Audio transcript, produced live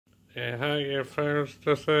Yeah, hey folks,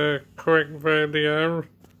 just a quick video,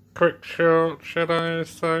 quick short, should I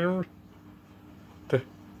say.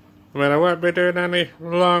 I won't be doing any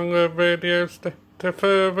longer videos to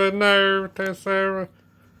further notice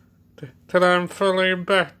till I'm fully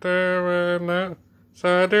better and that.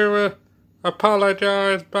 So I do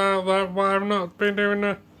apologise about that, why I've not been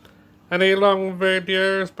doing any long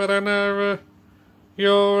videos, but I know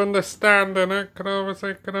you're understanding it, cause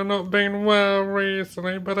obviously I've not been well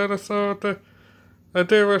recently, but I just thought I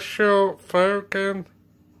do a short folk, and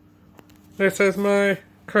this is my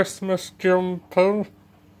Christmas jumper.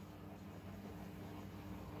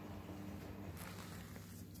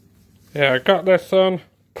 Yeah, I got this on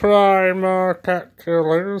Primark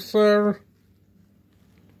actually, so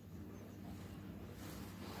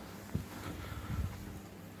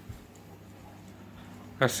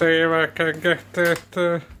I see if I can get it,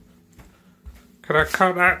 cause I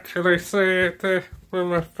can't actually see it with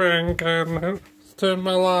my finger, and let's turn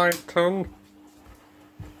my light on.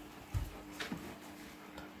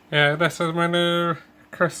 Yeah, this is my new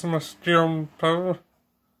Christmas jumper.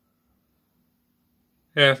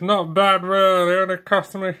 Yeah, it's not bad really, it only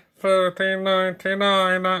cost me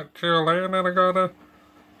 $13.99 actually, and then I got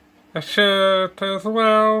a shirt as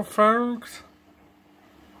well, folks.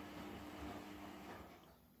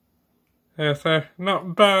 Yeah, so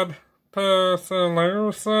not bad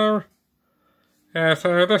personally, so yeah,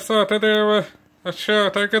 so I just thought to do a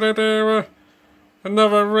shirt. I'm gonna do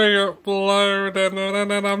another re-upload, and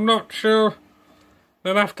then I'm not sure.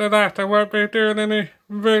 Then after that I won't be doing any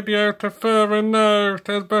video to further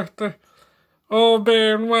notice, but all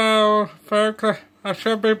being well, folks, I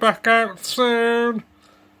should be back out soon,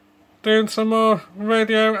 doing some more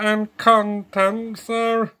video and content,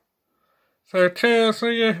 so cheers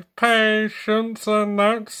for your patience and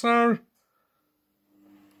that, so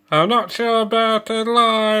I'm not sure about it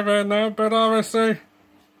live and that, but obviously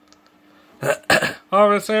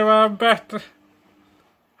we're better.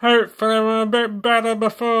 Hopefully we're a bit better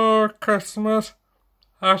before Christmas.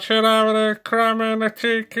 I should have a cram in a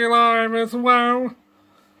cheeky live as well.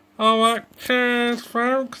 Alright, cheers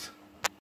folks.